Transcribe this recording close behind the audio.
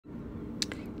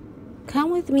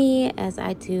Come with me as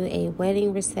I do a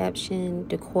wedding reception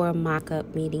decor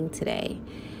mock-up meeting today.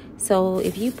 So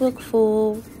if you book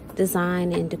full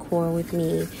design and decor with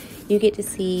me, you get to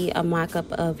see a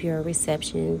mock-up of your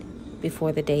reception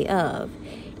before the day of.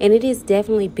 And it is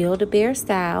definitely Build-A-Bear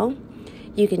style.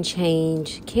 You can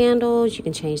change candles, you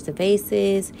can change the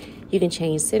vases, you can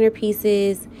change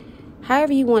centerpieces,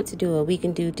 however you want to do it. We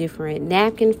can do different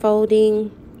napkin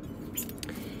folding.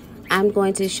 I'm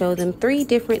going to show them 3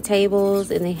 different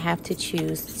tables and they have to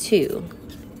choose 2.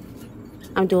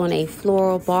 I'm doing a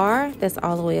floral bar that's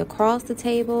all the way across the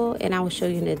table, and I will show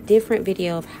you in a different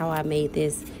video of how I made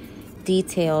this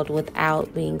detailed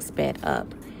without being sped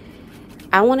up.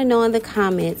 I want to know in the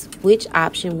comments, which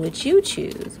option would you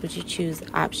choose? Would you choose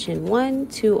option 1,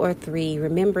 2, or 3?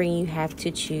 Remembering you have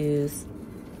to choose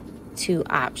 2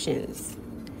 options.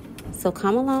 So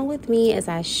come along with me as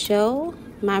I show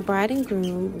my bride and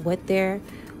groom what their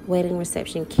wedding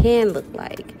reception can look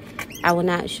like. I will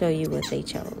not show you what they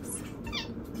chose.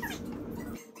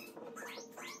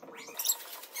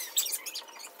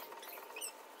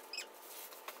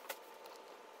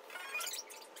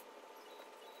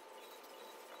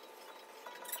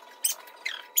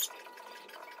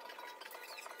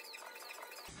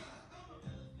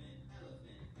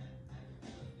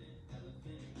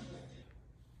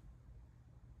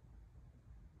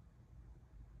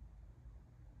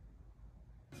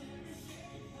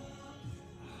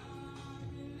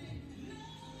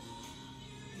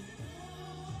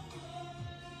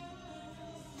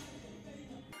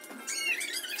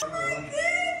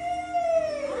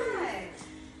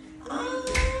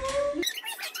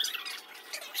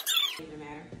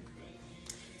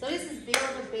 So this is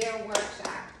Build-A-Bear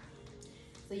workshop.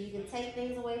 So you can take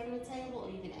things away from the table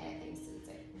or you can add things to the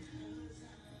table.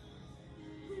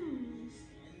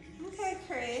 Okay,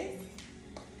 Chris.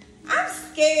 I'm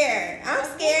scared. I'm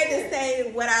scared to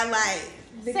say what I like.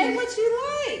 Say what you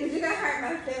like. Because you're going to hurt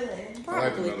my feelings.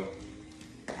 Probably.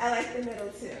 I like the middle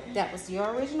too. That was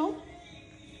your original?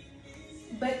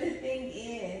 But the thing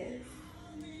is,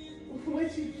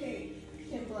 what you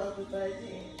pick can blow the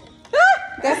budget.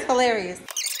 That's hilarious.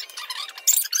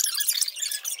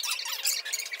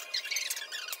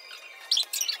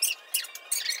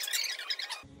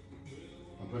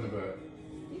 I'm putting it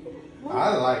back.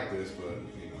 I like this, but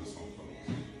some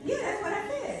folks. Yeah, that's what I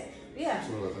said. Yeah. That's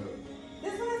what I said.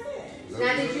 That's what I said. Is that Now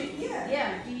what did you you? said?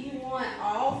 Yeah. Do you want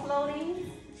all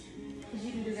floating? Because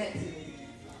you can do that too.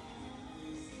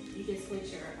 You can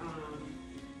switch your